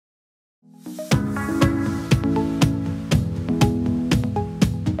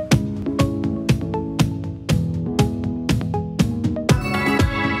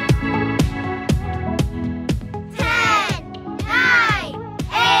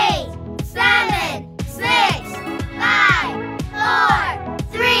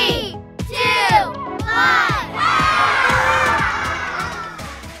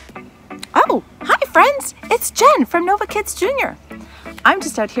it's Junior. I'm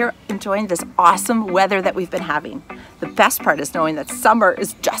just out here enjoying this awesome weather that we've been having. The best part is knowing that summer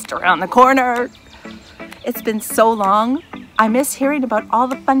is just around the corner. It's been so long. I miss hearing about all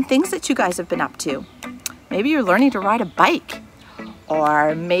the fun things that you guys have been up to. Maybe you're learning to ride a bike,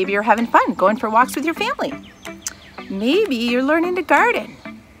 or maybe you're having fun going for walks with your family. Maybe you're learning to garden,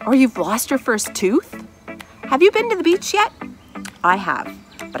 or you've lost your first tooth. Have you been to the beach yet? I have,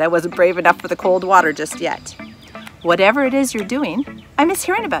 but I wasn't brave enough for the cold water just yet. Whatever it is you're doing, I miss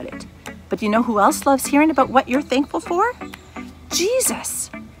hearing about it. But you know who else loves hearing about what you're thankful for? Jesus.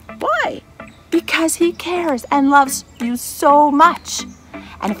 Why? Because he cares and loves you so much.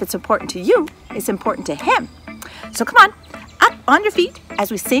 And if it's important to you, it's important to him. So come on, up on your feet as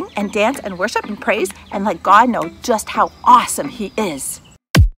we sing and dance and worship and praise and let God know just how awesome he is.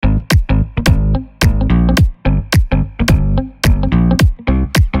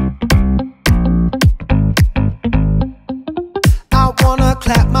 I wanna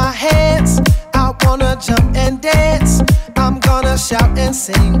clap my hands, I wanna jump and dance. I'm gonna shout and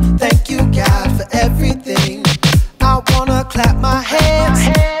sing, thank you God for everything. I wanna clap my hands,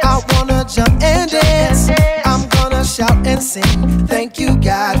 I wanna jump and dance. I'm gonna shout and sing, thank you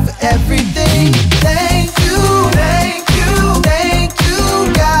God for everything. Thank you, thank you, thank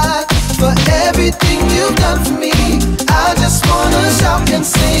you God for everything you've done for me. I just wanna shout and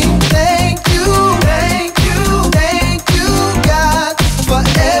sing, thank you, thank you, thank you God for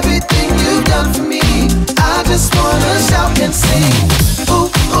everything you've done for me. I just wanna shout and sing. Ooh,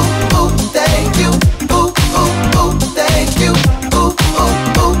 ooh, ooh, thank you. Ooh, ooh, ooh, thank you. Ooh, ooh,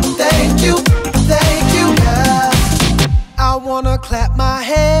 ooh, thank you. Thank you, God. I wanna clap my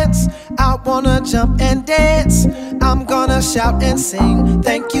hands, I wanna jump and dance. I'm gonna shout and sing,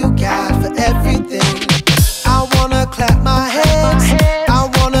 thank you, God, for everything. I wanna clap my hands, I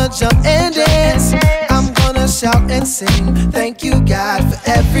wanna jump and dance. I'm gonna shout and sing, thank you, God, for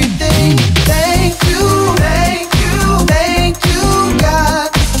everything. Thank you, thank you, thank you, God,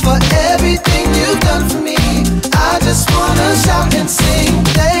 for everything you've done for me. I just wanna shout and sing,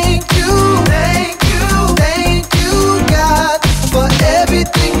 thank you, thank you, thank you, God, for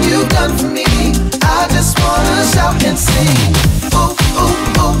everything you've done for me. I just wanna shout and sing. Ooh, ooh,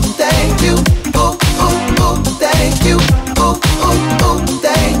 ooh, thank you. Ooh, ooh, ooh, thank you. Ooh, ooh, ooh,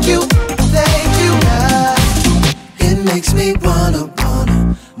 thank you. Thank you, God. It makes me wanna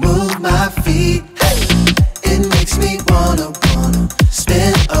move my feet. Hey. It makes me wanna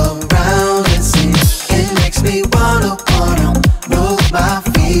spin around and sing. It makes me wanna move my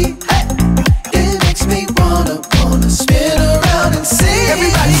feet. Hey. It makes me wanna spin around and sing.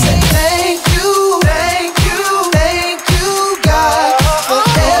 Everybody say thank you, thank you, thank you, God, for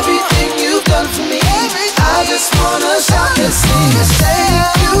everything you've done for me. I just wanna shout and sing.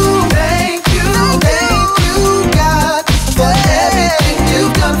 Thank you, thank you, thank you, God, for everything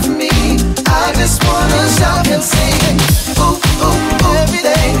you've done for me. I just wanna shout and sing. Ooh, ooh, ooh,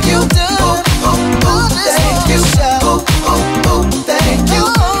 thank you. Ooh, ooh, ooh, thank you. Ooh, ooh, ooh, thank you.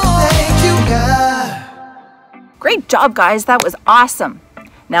 Thank you, God. Great job, guys. That was awesome.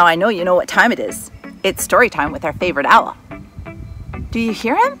 Now I know you know what time it is. It's story time with our favorite owl. Do you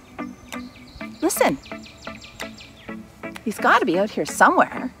hear him? Listen. He's got to be out here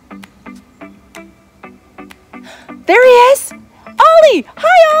somewhere. There he is! Ollie!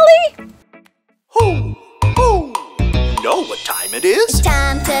 Hi, Ollie! Who? You know what time it is? It's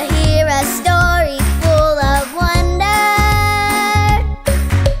time to hear a story full of wonder.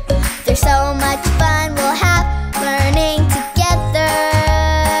 There's so much fun we'll have learning together.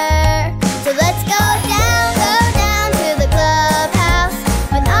 So let's go down to the clubhouse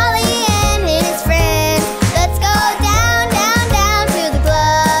with Ollie and his friends. Let's go down to the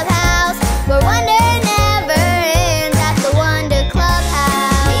clubhouse where wonder never ends at the Wonder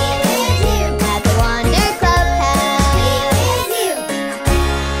Clubhouse. At the Wonder Clubhouse.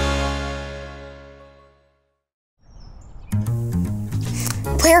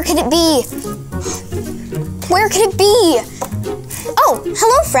 Where could it be? Where could it be? Oh,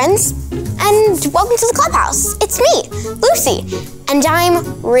 hello friends, and welcome to the clubhouse. It's me, Lucy, and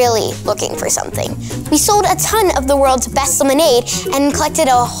I'm really looking for something. We sold a ton of the world's best lemonade and collected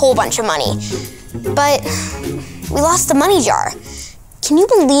a whole bunch of money, but we lost the money jar. Can you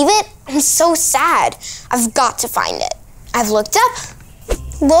believe it? I'm so sad. I've got to find it. I've looked up,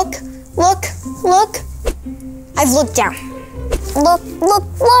 look. I've looked down, look.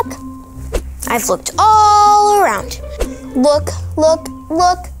 I've looked all around, look,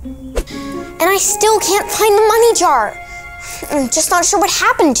 and I still can't find the money jar. I'm just not sure what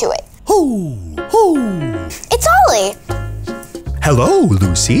happened to it. Who? It's Ollie. Hello,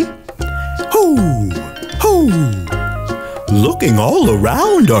 Lucy. Who? Looking all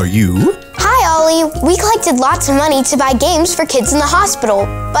around, are you? Hi, Ollie. We collected lots of money to buy games for kids in the hospital,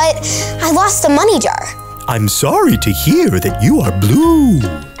 but I lost the money jar. I'm sorry to hear that you are blue.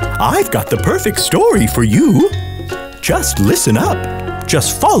 I've got the perfect story for you. Just listen up.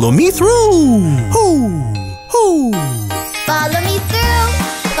 Just follow me through. Hoo, hoo. Follow me through,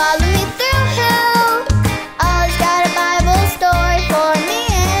 follow me through, who? Ollie's got a Bible story for me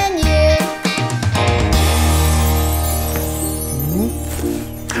and you.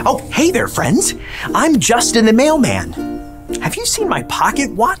 Oh, hey there, friends. I'm Justin the mailman. Have you seen my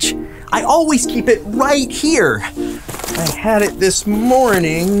pocket watch? I always keep it right here. I had it this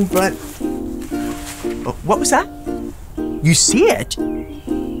morning, but... Oh, what was that? You see it?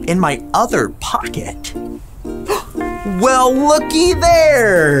 In my other pocket. Well, looky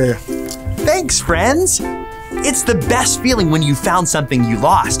there. Thanks, friends. It's the best feeling when you found something you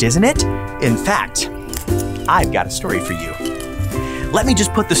lost, isn't it? In fact, I've got a story for you. Let me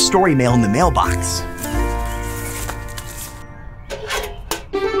just put the story mail in the mailbox.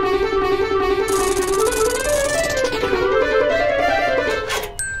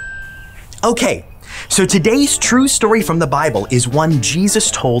 Okay, so today's true story from the Bible is one Jesus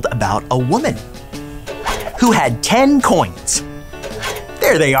told about a woman who had 10 coins.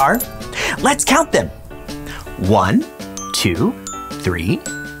 There they are. Let's count them. 1, 2, 3,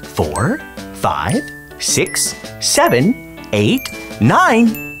 4, 5, 6, 7, 8,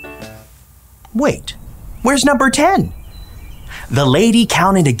 9. Wait, where's number 10? The lady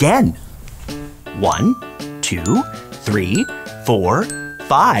counted again. 1, 2, 3, 4,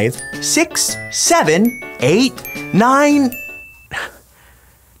 5, 6, 7, 8, 9.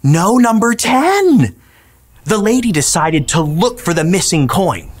 No number 10. The lady decided to look for the missing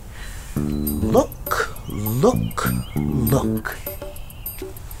coin. Look, look, look.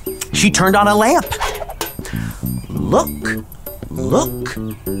 She turned on a lamp. Look, look,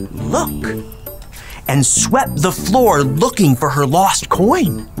 look. And swept the floor looking for her lost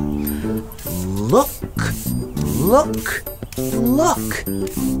coin. Look, look, look.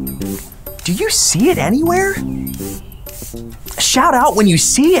 Do you see it anywhere? Shout out when you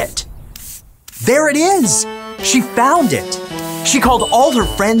see it. There it is. She found it. She called all her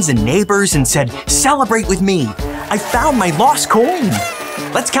friends and neighbors and said, "Celebrate with me. I found my lost coin."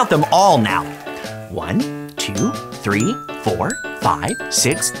 Let's count them all now. 1, 2, 3, 4, 5,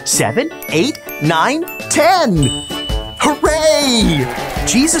 6, 7, 8, 9, 10. Hooray!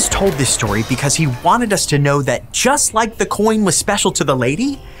 Jesus told this story because he wanted us to know that just like the coin was special to the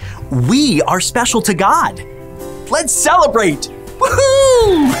lady, we are special to God. Let's celebrate!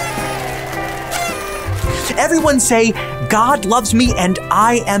 Woohoo! Everyone say, "God loves me and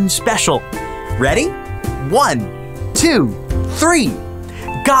I am special." Ready? 1, 2, 3.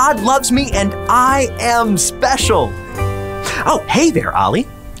 God loves me and I am special. Oh, hey there, Ollie.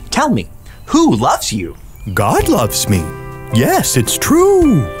 Tell me, who loves you? God loves me. Yes, it's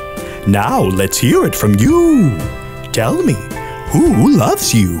true. Now let's hear it from you. Tell me, who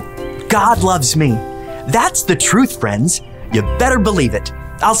loves you? God loves me. That's the truth, friends. You better believe it.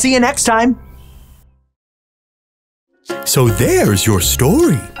 I'll see you next time. So there's your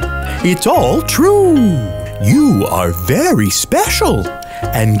story. It's all true. You are very special,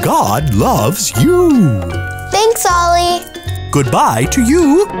 and God loves you. Thanks, Ollie. Goodbye to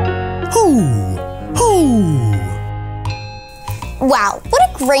you. Hoo, hoo. Wow, what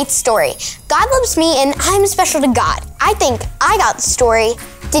a great story. God loves me and I'm special to God. I think I got the story.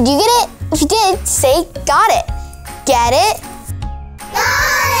 Did you get it? If you did, say got it. Get it?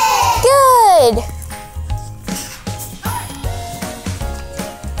 Got it! Good.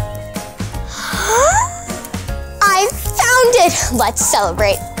 I found it. Let's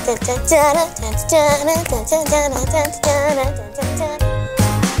celebrate.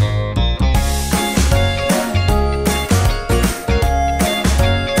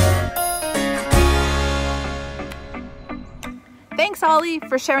 Thanks, Ollie,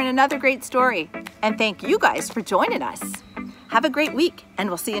 for sharing another great story. And thank you guys for joining us. Have a great week, and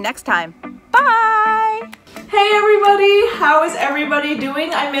we'll see you next time. Bye! Hey everybody, how is everybody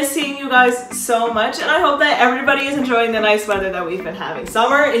doing? I miss seeing you guys so much, and I hope that everybody is enjoying the nice weather that we've been having.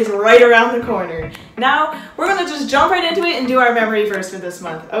 Summer is right around the corner. Now, we're gonna just jump right into it and do our memory verse for this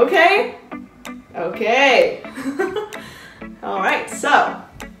month, okay? Okay. Alright, so,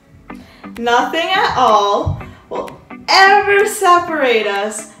 nothing at all will ever separate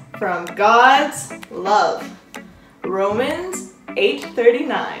us from God's love. Romans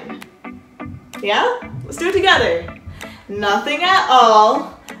 8:39. Yeah? Let's do it together. Nothing at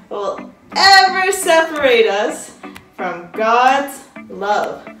all will ever separate us from God's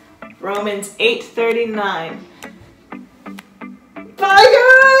love. Romans 8:39.